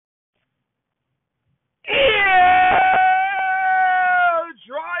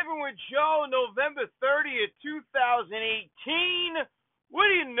the 30th, 2018. What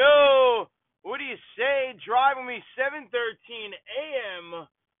do you know? What do you say? Driving me 7:13 a.m.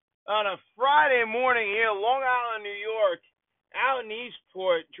 on a Friday morning here, Long Island, New York, out in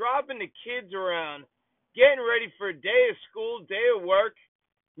Eastport, dropping the kids around, getting ready for a day of school, day of work.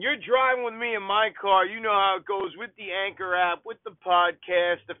 You're driving with me in my car. You know how it goes with the Anchor app, with the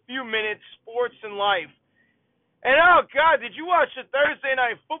podcast, a few minutes, sports and life. And oh, God, did you watch the Thursday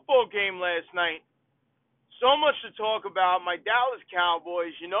night football game last night? So much to talk about. My Dallas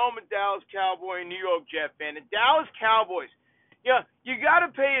Cowboys. You know I'm a Dallas Cowboy and New York Jet fan. The Dallas Cowboys. Yeah, you got to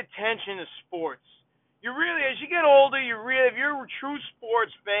pay attention to sports. You really, as you get older, if you're a true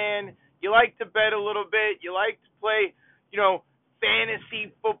sports fan, you like to bet a little bit. You like to play,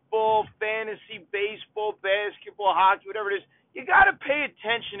 fantasy football, fantasy baseball, basketball, hockey, whatever it is. You got to pay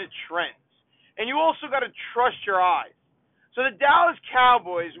attention to trends. And you also got to trust your eyes. So the Dallas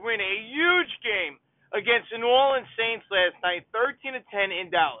Cowboys win a huge game against the New Orleans Saints last night, 13-10 in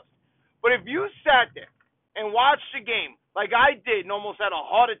Dallas. But if you sat there and watched the game like I did and almost had a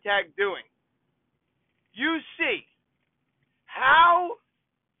heart attack doing, you see how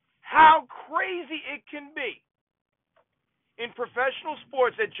crazy it can be in professional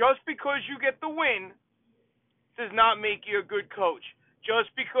sports that just because you get the win does not make you a good coach.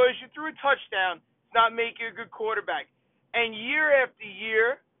 Just because you threw a touchdown does not make you a good quarterback. And year after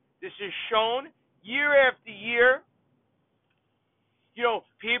year, this is shown, year after year,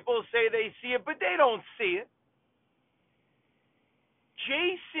 people say they see it, but they don't see it.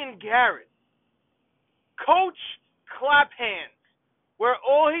 Jason Garrett, coach clap hands, where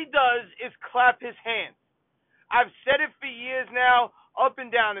all he does is clap his hands. I've said it for years now, up and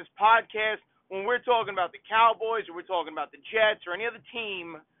down this podcast, when we're talking about the Cowboys or we're talking about the Jets or any other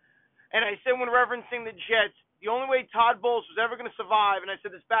team, and I said when referencing the Jets, the only way Todd Bowles was ever going to survive, and I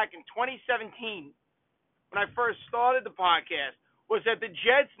said this back in 2017 when I first started the podcast, was that the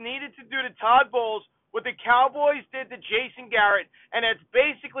Jets needed to do to Todd Bowles what the Cowboys did to Jason Garrett, and that's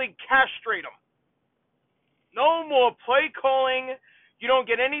basically castrate him. No more play calling. You don't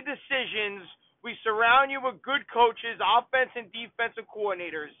get any decisions. We surround you with good coaches, offense and defensive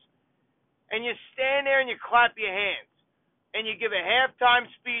coordinators. And you stand there and you clap your hands. And you give a halftime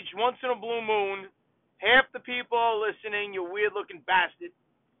speech once in a blue moon. Half the people are listening, you weird-looking bastard.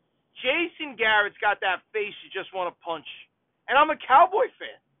 Jason Garrett's got that face you just want to punch. And I'm a Cowboy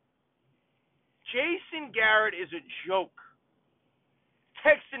fan. Jason Garrett is a joke.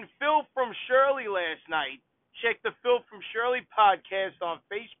 Texting Phil from Shirley last night. Check the Phil from Shirley podcast on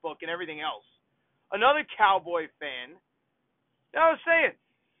Facebook and everything else. Another Cowboy fan. Now I was saying,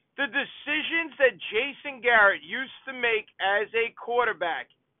 the decisions that Jason Garrett used to make as a quarterback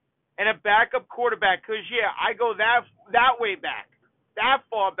and a backup quarterback, because, I go that way back. That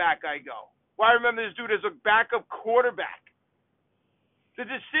far back I go. Well, I remember this dude as a backup quarterback. The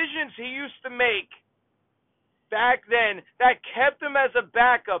decisions he used to make back then that kept him as a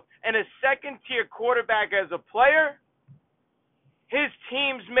backup and a second-tier quarterback as a player, his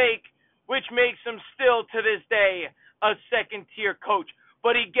teams make, which makes him still, to this day, a second-tier coach.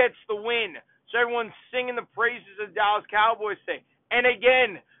 But he gets the win. So everyone's singing the praises of the Dallas Cowboys thing. And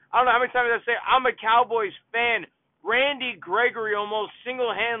again, I don't know how many times I say I'm a Cowboys fan. Randy Gregory almost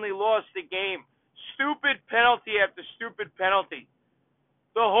single-handedly lost the game. Stupid penalty after stupid penalty.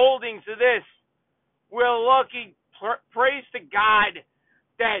 The holdings of this. We're lucky, praise to God,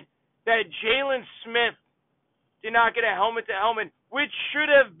 that Jalen Smith did not get a helmet-to-helmet, which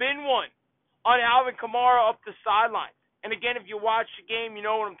should have been one, on Alvin Kamara up the sideline. And again, if you watch the game, you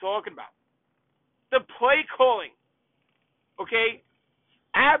know what I'm talking about. The play calling, okay,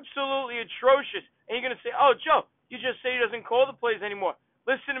 absolutely atrocious. And you're going to say, oh, Joe, you just say he doesn't call the plays anymore.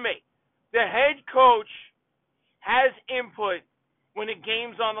 Listen to me. The head coach has input when the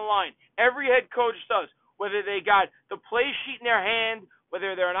game's on the line. Every head coach does. Whether they got the play sheet in their hand,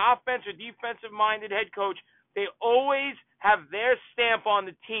 whether they're an offense or defensive-minded head coach, they always have their stamp on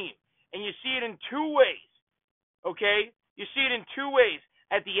the team. And you see it in two ways. Okay? You see it in two ways.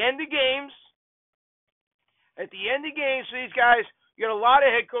 At the end of games, for these guys, you got a lot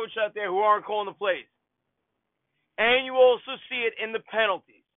of head coaches out there who aren't calling the plays. And you also see it in the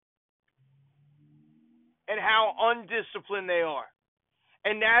penalties and how undisciplined they are.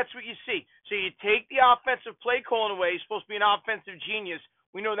 And that's what you see. So you take the offensive play calling away. He's supposed to be an offensive genius.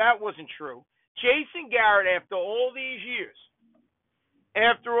 We know that wasn't true. Jason Garrett, after all these years,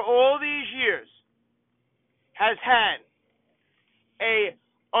 has had a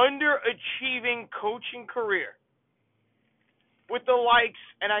underachieving coaching career with the likes,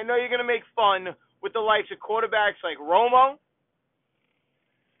 and I know you're going to make fun, with the likes of quarterbacks like Romo,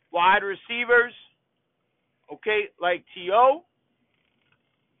 wide receivers, Okay, like T.O.,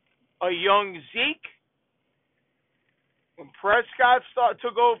 a young Zeke, when Prescott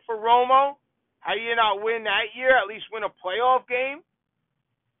took over for Romo, how do you not win that year? At least win a playoff game?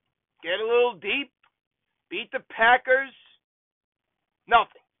 Get a little deep? Beat the Packers?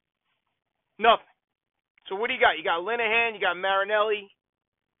 Nothing. Nothing. So what do you got? You got Linehan, you got Marinelli.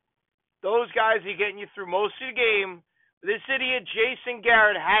 Those guys are getting you through most of the game. This idiot Jason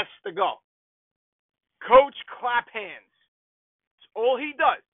Garrett has to go. Coach clap hands. That's all he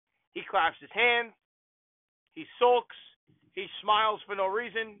does. He claps his hands. He sulks. He smiles for no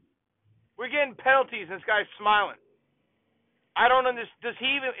reason. We're getting penalties and this guy's smiling. I don't understand.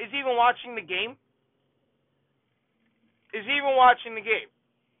 Is he even watching the game? Is he even watching the game?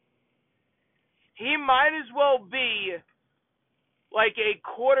 He might as well be like a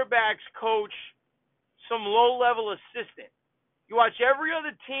quarterback's coach, some low-level assistant. You watch every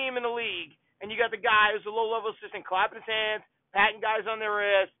other team in the league, and you got the guy who's a low-level assistant clapping his hands, patting guys on their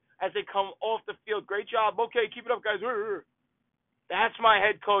ass as they come off the field. Great job. Okay, keep it up, guys. That's my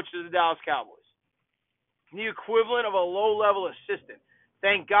head coach of the Dallas Cowboys. The equivalent of a low-level assistant.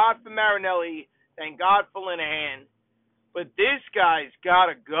 Thank God for Marinelli. Thank God for Linehan. But this guy's got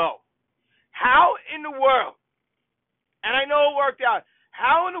to go. How in the world, and I know it worked out,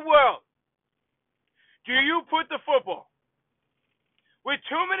 how in the world do you put the football with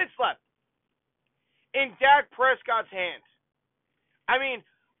 2 minutes left in Dak Prescott's hands? I mean,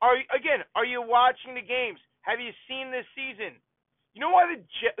 are you watching the games? Have you seen this season? You know why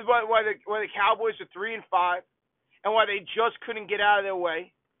the Cowboys are 3-5 and why they just couldn't get out of their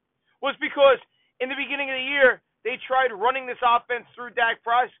way? Was because in the beginning of the year they tried running this offense through Dak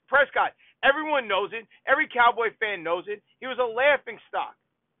Prescott. Everyone knows it. Every Cowboy fan knows it. He was a laughing stock.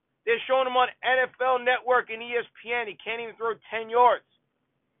 They're showing him on NFL Network and ESPN. He can't even throw 10 yards.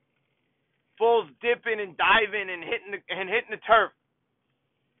 Bulls dipping and diving and hitting the turf.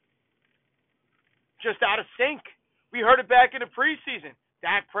 Just out of sync. We heard it back in the preseason.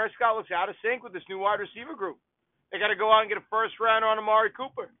 Dak Prescott looks out of sync with this new wide receiver group. They got to go out and get a first rounder on Amari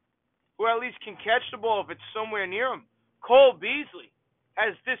Cooper, who at least can catch the ball if it's somewhere near him. Cole Beasley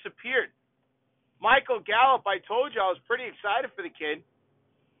has disappeared. Michael Gallup, I told you I was pretty excited for the kid.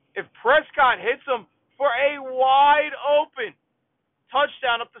 If Prescott hits him for a wide open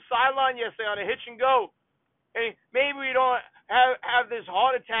touchdown up the sideline yesterday on a hitch and go, hey, maybe we don't have this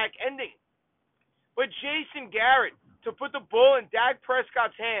heart attack ending. But Jason Garrett, to put the ball in Dak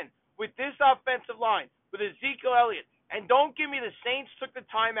Prescott's hand with this offensive line, with Ezekiel Elliott, and don't give me the Saints took the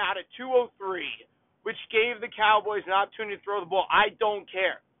timeout at 2:03, which gave the Cowboys an opportunity to throw the ball. I don't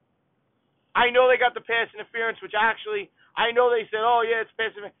care. I know they got the pass interference, which actually, I know they said, oh, yeah, it's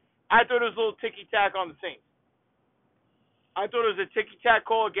pass interference. I thought it was a little ticky-tack on the Saints. I thought it was a ticky-tack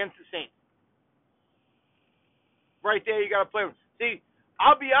call against the Saints. Right there, you got to play with. See,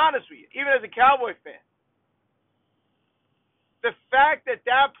 I'll be honest with you, even as a Cowboy fan, the fact that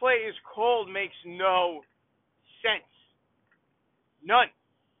that play is called makes no sense. None.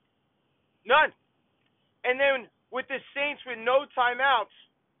 And then with the Saints with no timeouts,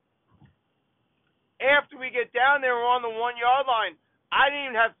 after we get down there, we're on the 1 yard line. I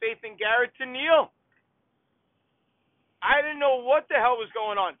didn't even have faith in Garrett to kneel. I didn't know what the hell was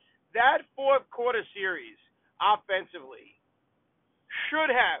going on. That fourth quarter series, offensively,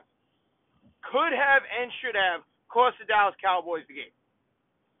 could have, and should have cost the Dallas Cowboys the game.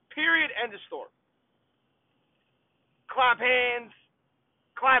 Period. End of story. Clap hands,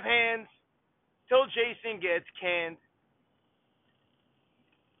 till Jason gets canned.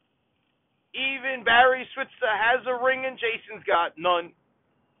 Even Barry Switzer has a ring and Jason's got none.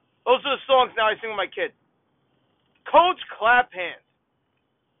 Those are the songs now I sing with my kids. Coach clap hands.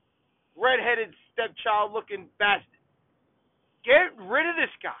 Redheaded stepchild looking bastard. Get rid of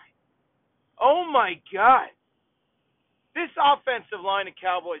this guy. Oh my God. This offensive line the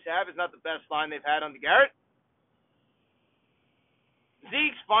Cowboys have is not the best line they've had under Garrett.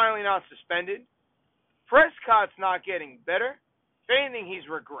 Zeke's finally not suspended. Prescott's not getting better. If anything, he's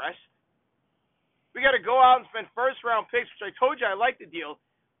regressed. We got to go out and spend first-round picks, which I told you I like the deal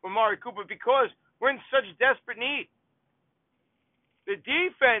with Amari Cooper because we're in such desperate need. The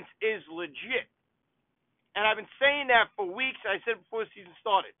defense is legit. And I've been saying that for weeks. I said before the season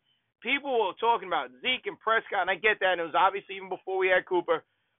started. People were talking about Zeke and Prescott, and I get that, and it was obviously even before we had Cooper.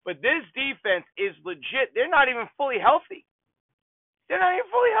 But this defense is legit. They're not even fully healthy.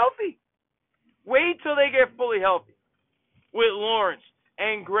 Wait till they get fully healthy with Lawrence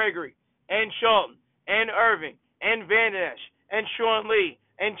and Gregory and Shelton and Irving and Van Den Esch and Sean Lee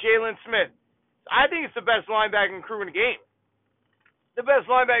and Jalen Smith. I think it's the best linebacking crew in the game. The best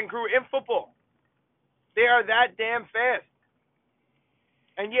linebacking crew in football. They are that damn fast.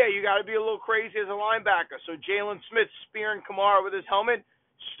 And yeah, you got to be a little crazy as a linebacker. So Jalen Smith spearing Kamara with his helmet,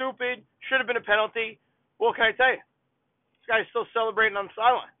 stupid, should have been a penalty. What can I tell you? This guy's still celebrating on the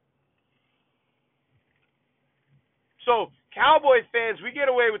sideline. So, Cowboys fans, we get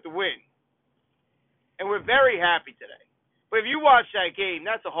away with the win. And we're very happy today. But if you watch that game,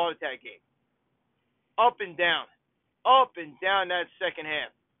 that's a heart attack game. Up and down. Up and down that second half.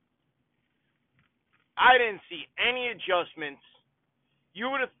 I didn't see any adjustments. You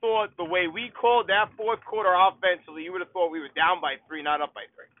would have thought the way we called that fourth quarter offensively, you would have thought we were down by 3, not up by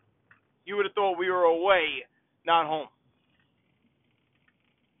 3. You would have thought we were away, not home.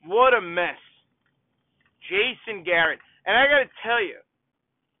 What a mess. Jason Garrett. And I got to tell you,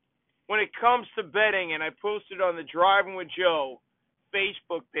 when it comes to betting, and I posted on the Driving with Joe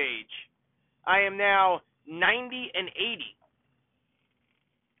Facebook page, I am now 90 and 80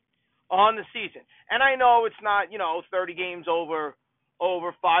 on the season. And I know it's not, 30 games over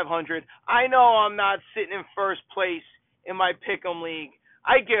 500. I know I'm not sitting in first place in my Pick'em League.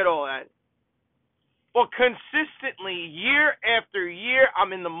 I get all that. But consistently, year after year,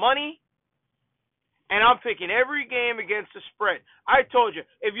 I'm in the money, and I'm picking every game against the spread. I told you,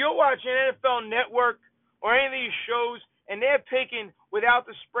 if you're watching NFL Network or any of these shows, and they're picking without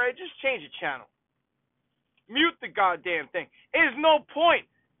the spread, just change the channel. Mute the goddamn thing. There's no point.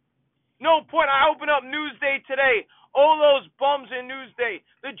 No point. I open up Newsday today. All those bums in Newsday,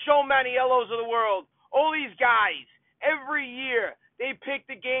 the Joe Maniellos of the world, all these guys, every year they pick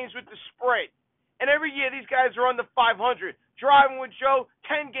the games with the spread. And every year these guys are under 500. Driving with Joe,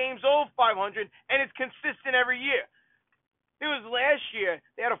 10 games over 500, and it's consistent every year. It was last year,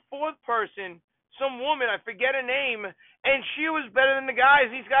 they had a fourth person, some woman, I forget her name, and she was better than the guys.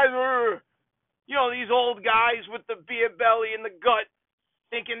 These guys were, these old guys with the beer belly and the gut,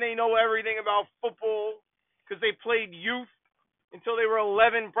 thinking they know everything about football because they played youth until they were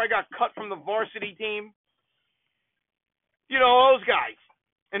 11, probably got cut from the varsity team. Those guys.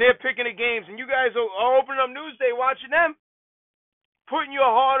 And they're picking the games, and you guys are opening up Newsday watching them, putting your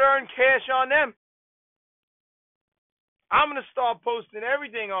hard-earned cash on them. I'm going to start posting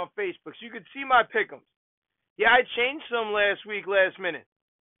everything on Facebook so you can see my pick'ems. Yeah, I changed some last week, last minute.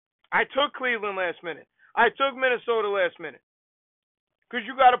 I took Cleveland last minute. I took Minnesota last minute. Because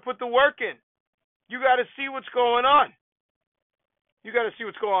you got to put the work in. You got to see what's going on. You got to see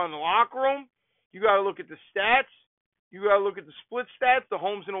what's going on in the locker room. You got to look at the stats. You got to look at the split stats, the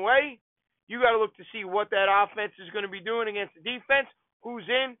homes and away. You got to look to see what that offense is going to be doing against the defense. Who's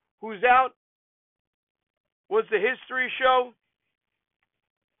in, who's out. What's the history show?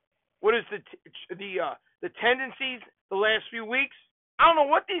 What is the tendencies the last few weeks? I don't know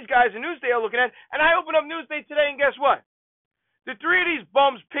what these guys in Newsday are looking at. And I open up Newsday today, and guess what? The 3 of these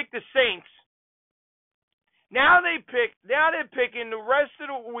bums picked the Saints. Now they're picking the rest of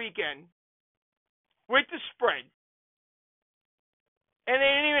the weekend with the spread. And they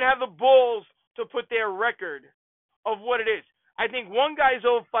didn't even have the balls to put their record of what it is. I think one guy's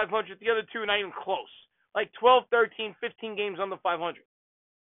over 500, the other two are not even close. Like 12, 13, 15 games under 500.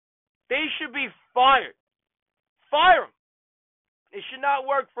 They should be fired. Fire them. It should not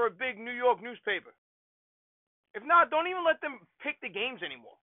work for a big New York newspaper. If not, don't even let them pick the games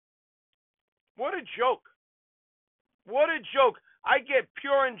anymore. What a joke. What a joke. I get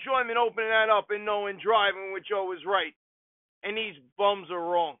pure enjoyment opening that up and knowing Driving with Joe was right. And these bums are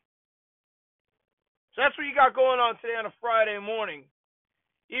wrong. So that's what you got going on today on a Friday morning.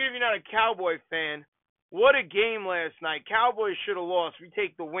 Even if you're not a Cowboy fan, what a game last night. Cowboys should have lost. We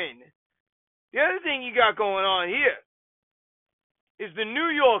take the win. The other thing you got going on here is the New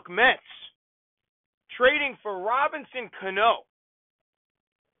York Mets trading for Robinson Cano.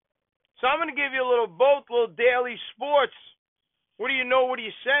 So I'm going to give you a little daily sports. What do you know? What do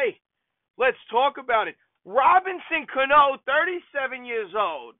you say? Let's talk about it. Robinson Cano, 37 years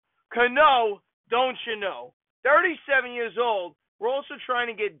old. Cano, don't you know? 37 years old. We're also trying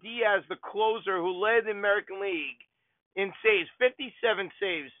to get Diaz, the closer, who led the American League in saves, 57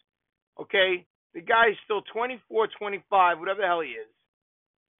 saves. Okay? The guy's still 24, 25, whatever the hell he is.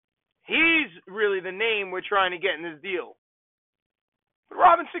 He's really the name we're trying to get in this deal. But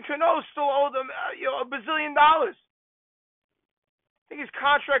Robinson Cano still owed them $1 bazillion. I think his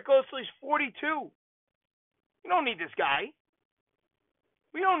contract goes till he's 42. We don't need this guy.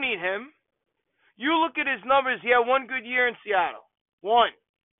 We don't need him. You look at his numbers. He had one good year in Seattle. One.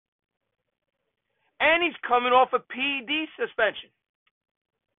 And he's coming off a PED suspension.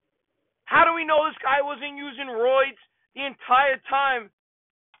 How do we know this guy wasn't using roids the entire time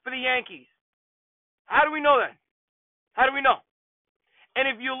for the Yankees? How do we know that? How do we know? And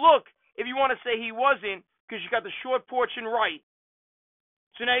if you look, if you want to say he wasn't, because you got the short porch and right.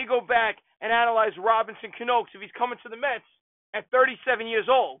 So now you go back and analyze Robinson Cano if he's coming to the Mets at 37 years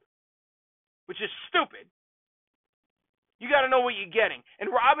old, which is stupid. You got to know what you're getting. And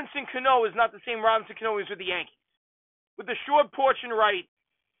Robinson Cano is not the same Robinson Cano he was with the Yankees. With the short porch and right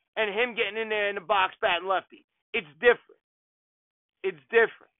and him getting in there in the box batting lefty. It's different. It's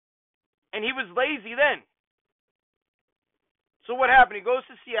different. And he was lazy then. So what happened? He goes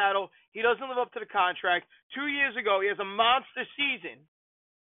to Seattle. He doesn't live up to the contract. 2 years ago, he has a monster season.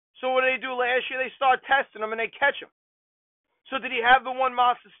 So what do they do last year? They start testing him and they catch him. So did he have the one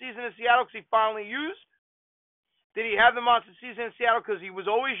monster season in Seattle because he finally used? Did he have the monster season in Seattle because he was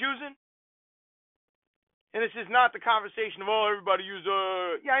always using? And this is not the conversation of, oh, everybody use,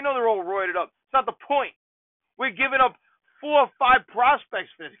 yeah, I know they're all roided up. It's not the point. We're giving up 4 or 5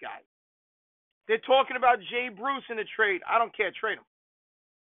 prospects for this guy. They're talking about Jay Bruce in the trade. I don't care. Trade him.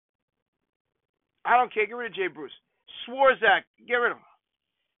 I don't care. Get rid of Jay Bruce. Swarzak, get rid of him.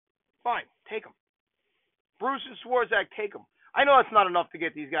 Fine. Take him. Bruce and Swarzak, take him. I know that's not enough to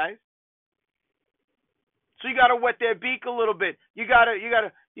get these guys. So you got to wet their beak a little bit. You got to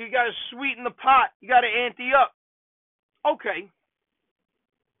sweeten the pot. You got to ante up. Okay.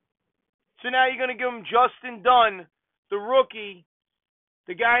 So now you're going to give him Justin Dunn, the rookie,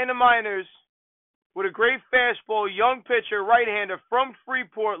 the guy in the minors, with a great fastball, young pitcher, right-hander from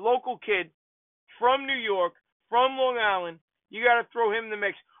Freeport, local kid, from New York, from Long Island. You got to throw him in the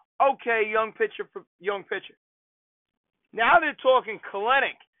mix. Okay, young pitcher for young pitcher. Now they're talking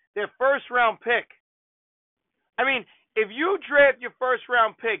Kalenic, their first-round pick. I mean, if you draft your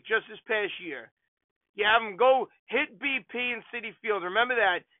first-round pick just this past year, you have him go hit BP in Citi Field. Remember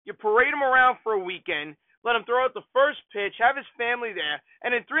that. You parade him around for a weekend, let him throw out the first pitch, have his family there,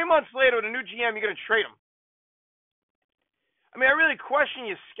 and then 3 months later with a new GM, you're going to trade him. I mean, I really question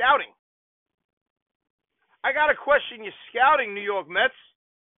your scouting. I got to question your scouting, New York Mets.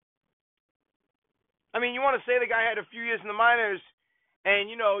 I mean, you want to say the guy had a few years in the minors, and,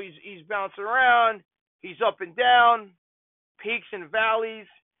 you know, he's bouncing around. He's up and down, peaks and valleys,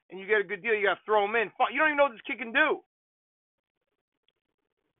 and you get a good deal. You got to throw him in. You don't even know what this kid can do.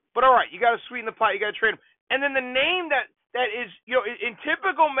 But all right, you got to sweeten the pot. You got to trade him. And then the name that is, you know, in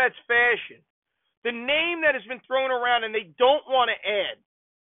typical Mets fashion, the name that has been thrown around and they don't want to add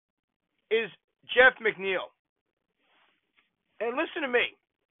is Jeff McNeil. And listen to me.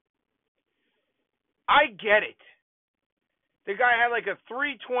 I get it. The guy had like a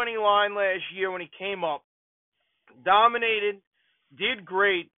 320 line last year when he came up. Dominated. Did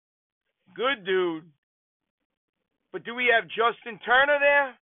great. Good dude. But do we have Justin Turner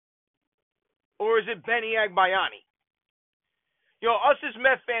there? Or is it Benny Agbayani? You know, us as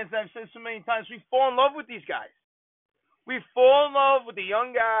Met fans, I've said so many times, we fall in love with these guys. We fall in love with the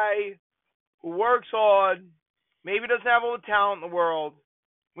young guy who works hard, maybe doesn't have all the talent in the world.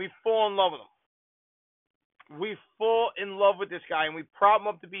 We fall in love with him. We fall in love with this guy, and we prop him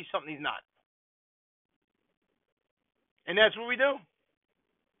up to be something he's not. And that's what we do.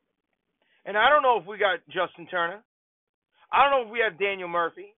 And I don't know if we got Justin Turner. I don't know if we have Daniel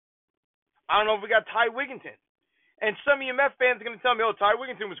Murphy. I don't know if we got Ty Wigginton. And some of you Met fans are going to tell me, oh, Ty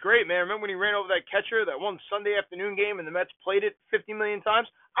Wigginton was great, man. Remember when he ran over that catcher, that one Sunday afternoon game, and the Mets played it 50 million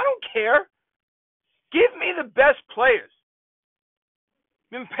times? I don't care. Give me the best players.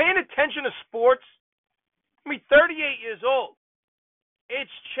 Been paying attention to sports. I'm 38 years old.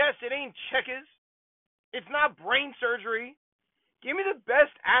 It's chess. It ain't checkers. It's not brain surgery. Give me the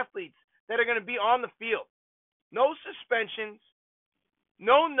best athletes that are going to be on the field. No suspensions.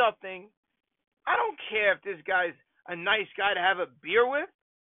 No nothing. I don't care if this guy's a nice guy to have a beer with.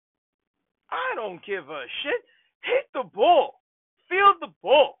 I don't give a shit. Hit the ball. Field the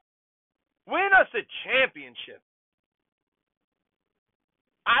ball. Win us a championship.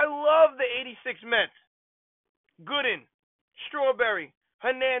 I love the 86 Mets. Gooden, Strawberry,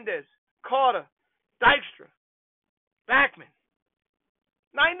 Hernandez, Carter, Dykstra, Backman.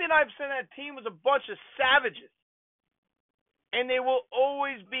 99% of that team was a bunch of savages. And they will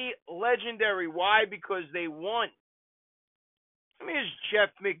always be legendary. Why? Because they won. I mean, it's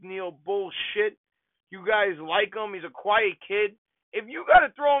Jeff McNeil bullshit. You guys like him. He's a quiet kid. If you got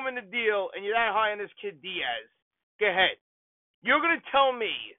to throw him in the deal and you're that high on this kid Diaz, go ahead. You're going to tell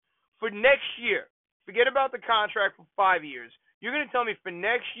me for next year, forget about the contract for 5 years. You're going to tell me for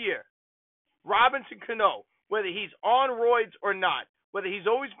next year, Robinson Cano, whether he's on roids or not, whether he's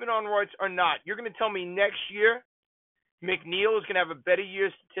always been on roids or not, you're going to tell me next year McNeil is going to have a better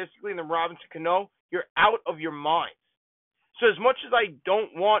year statistically than Robinson Cano? You're out of your mind. So as much as I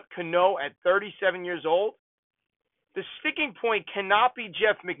don't want Cano at 37 years old, the sticking point cannot be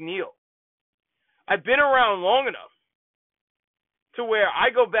Jeff McNeil. I've been around long enough to where I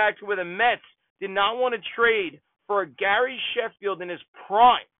go back to where the Mets did not want to trade for a Gary Sheffield in his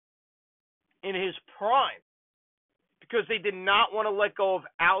prime. In his prime. Because they did not want to let go of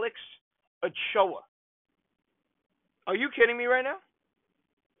Alex Ochoa. Are you kidding me right now?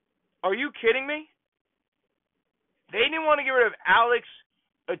 Are you kidding me? They didn't want to get rid of Alex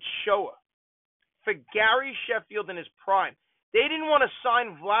Ochoa for Gary Sheffield in his prime. They didn't want to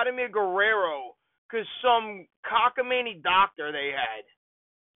sign Vladimir Guerrero because some cockamamie doctor they had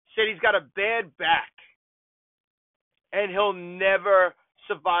said he's got a bad back and he'll never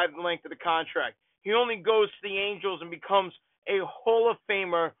survive the length of the contract. He only goes to the Angels and becomes a Hall of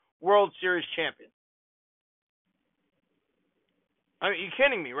Famer World Series champion. I mean, you're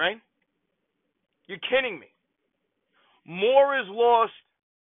kidding me, right? You're kidding me. More is lost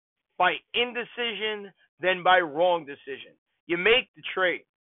by indecision than by wrong decision. You make the trade.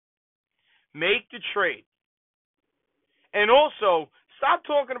 Make the trade. And also, stop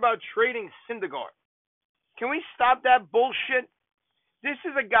talking about trading Syndergaard. Can we stop that bullshit? This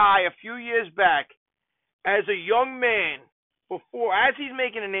is a guy a few years back, as a young man, as he's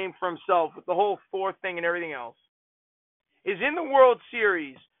making a name for himself with the whole Thor thing and everything else, is in the World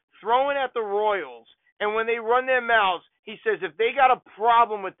Series throwing at the Royals, and when they run their mouths, he says if they got a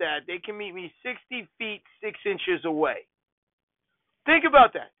problem with that, they can meet me 60 feet, 6 inches away. Think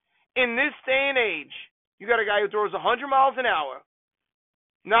about that. In this day and age, you got a guy who throws 100 miles an hour,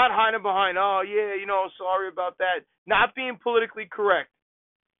 not hiding behind, oh, yeah, sorry about that, not being politically correct.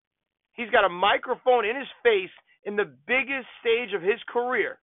 He's got a microphone in his face in the biggest stage of his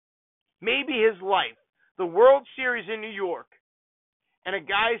career, maybe his life, the World Series in New York. And a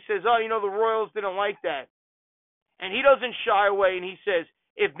guy says, oh, the Royals didn't like that. And he doesn't shy away, and he says,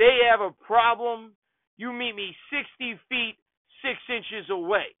 if they have a problem, you meet me 60 feet, 6 inches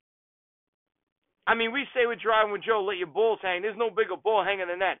away. I mean, we say we're driving with Joe, let your balls hang. There's no bigger ball hanging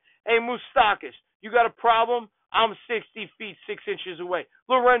than that. Hey, Moustakas, you got a problem? I'm 60 feet, 6 inches away.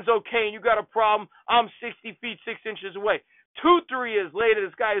 Lorenzo Cain, you got a problem? I'm 60 feet, 6 inches away. 2-3 years later,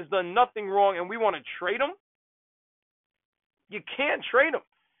 this guy has done nothing wrong, and we want to trade him? You can't trade him.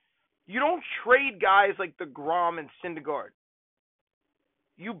 You don't trade guys like DeGrom and Syndergaard.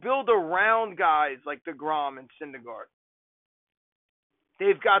 You build around guys like DeGrom and Syndergaard.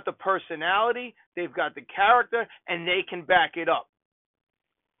 They've got the personality, they've got the character, and they can back it up.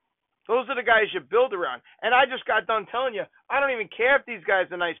 Those are the guys you build around. And I just got done telling you, I don't even care if these guys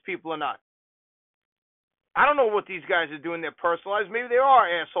are nice people or not. I don't know what these guys are doing in their personal lives. Maybe they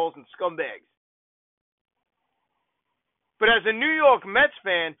are assholes and scumbags. But as a New York Mets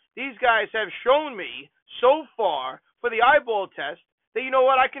fan, these guys have shown me so far for the eyeball test that, you know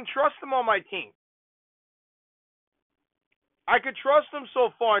what, I can trust them on my team. I could trust them so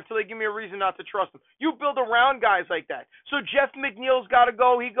far until they give me a reason not to trust them. You build around guys like that. So Jeff McNeil's got to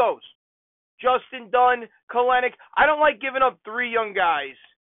go, he goes. Justin Dunn, Kalenic. I don't like giving up 3 young guys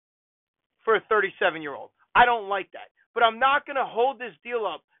for a 37-year-old. I don't like that. But I'm not going to hold this deal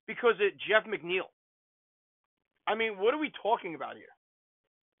up because of Jeff McNeil. I mean, what are we talking about here?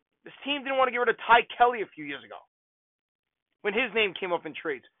 This team didn't want to get rid of Ty Kelly a few years ago when his name came up in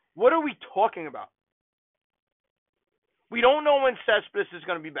trades. What are we talking about? We don't know when Cespedes is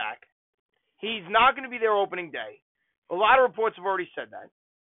going to be back. He's not going to be there opening day. A lot of reports have already said that.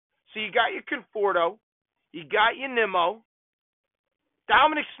 So you got your Conforto. You got your Nimmo.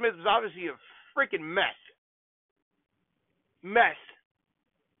 Dominic Smith is obviously a freaking mess.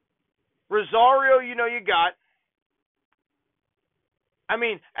 Rosario, you got. I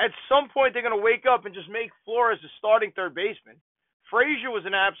mean, at some point they're going to wake up and just make Flores a starting third baseman. Frazier was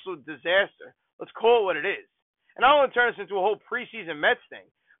an absolute disaster. Let's call it what it is. And I don't want to turn this into a whole preseason Mets thing,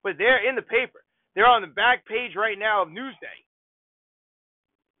 but they're in the paper. They're on the back page right now of Newsday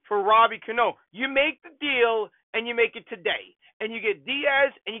for Robbie Cano. You make the deal, and you make it today. And you get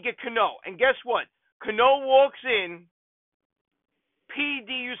Diaz, and you get Cano. And guess what? Cano walks in,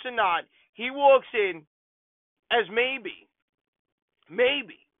 PD use or not, he walks in as maybe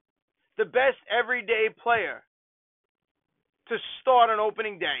the best everyday player to start on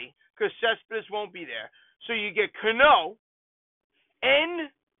opening day because Cespedes won't be there. So you get Cano, and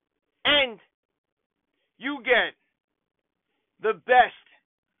you get the best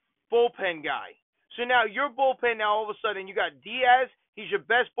bullpen guy. So now your bullpen now all of a sudden you got Diaz. He's your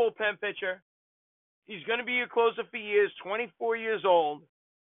best bullpen pitcher. He's going to be your closer for years, 24 years old.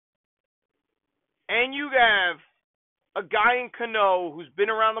 And you have a guy in Cano who's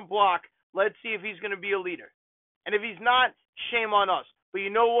been around the block. Let's see if he's going to be a leader. And if he's not, shame on us. But you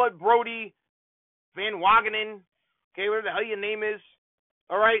know what, Brody Van Wagenen, okay, whatever the hell your name is,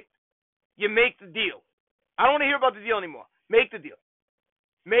 all right? you make the deal. I don't want to hear about the deal anymore. Make the deal.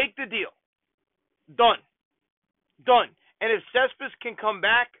 Make the deal. Done. Done. And if Cespedes can come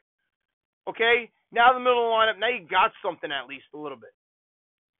back, okay, now the middle of the lineup, now you got something at least a little bit.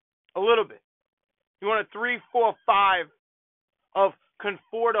 A little bit. You want a 3, 4, 5 of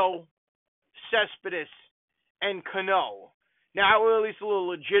Conforto, Cespedes, and Cano. Now we're at least a little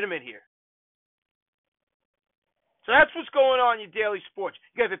legitimate here. So that's what's going on in your daily sports.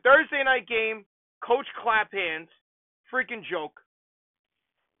 You got the Thursday night game, Coach Clap Hands, freaking joke.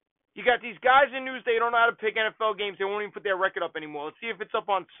 You got these guys in news, they don't know how to pick NFL games. They won't even put their record up anymore. Let's see if it's up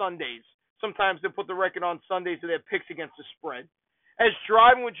on Sundays. Sometimes they put the record on Sundays of their picks against the spread. As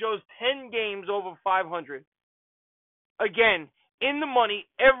Driving with Joe's 10 games over 500. Again, in the money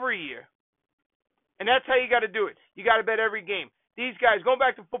every year. And that's how you got to do it. You got to bet every game. These guys, going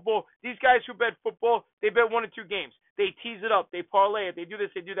back to football, these guys who bet football, they bet 1 or 2 games. They tease it up. They parlay it. They do this.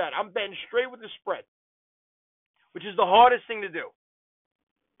 They do that. I'm betting straight with the spread, which is the hardest thing to do.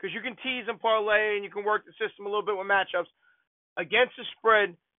 Because you can tease and parlay and you can work the system a little bit with matchups. Against the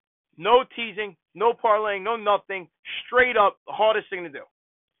spread, no teasing, no parlaying, no nothing. Straight up, the hardest thing to do.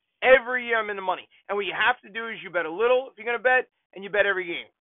 Every year I'm in the money. And what you have to do is you bet a little if you're going to bet, and you bet every game.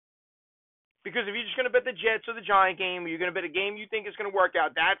 Because if you're just going to bet the Jets or the Giant game, or you're going to bet a game you think is going to work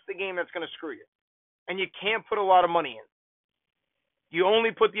out, that's the game that's going to screw you. And you can't put a lot of money in. You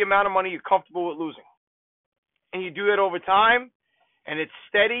only put the amount of money you're comfortable with losing. And you do that over time, and it's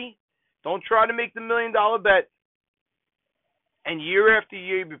steady. Don't try to make the $1 million bet. And year after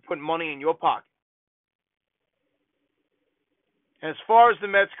year, you'll be putting money in your pocket. And as far as the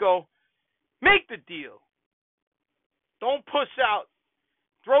Mets go, make the deal. Don't puss out.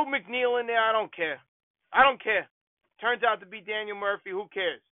 Throw McNeil in there. I don't care. I don't care. Turns out to be Daniel Murphy. Who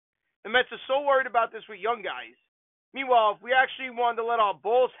cares? The Mets are so worried about this with young guys. Meanwhile, if we actually wanted to let our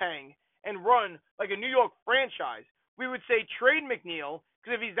balls hang and run like a New York franchise, we would say trade McNeil,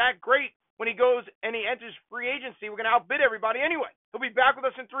 because if he's that great when he goes and he enters free agency, we're going to outbid everybody anyway. He'll be back with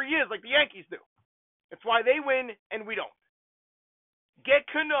us in 3 years like the Yankees do. That's why they win and we don't. Get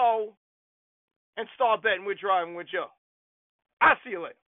Cano and start betting with Driving with Joe. I'll see you later.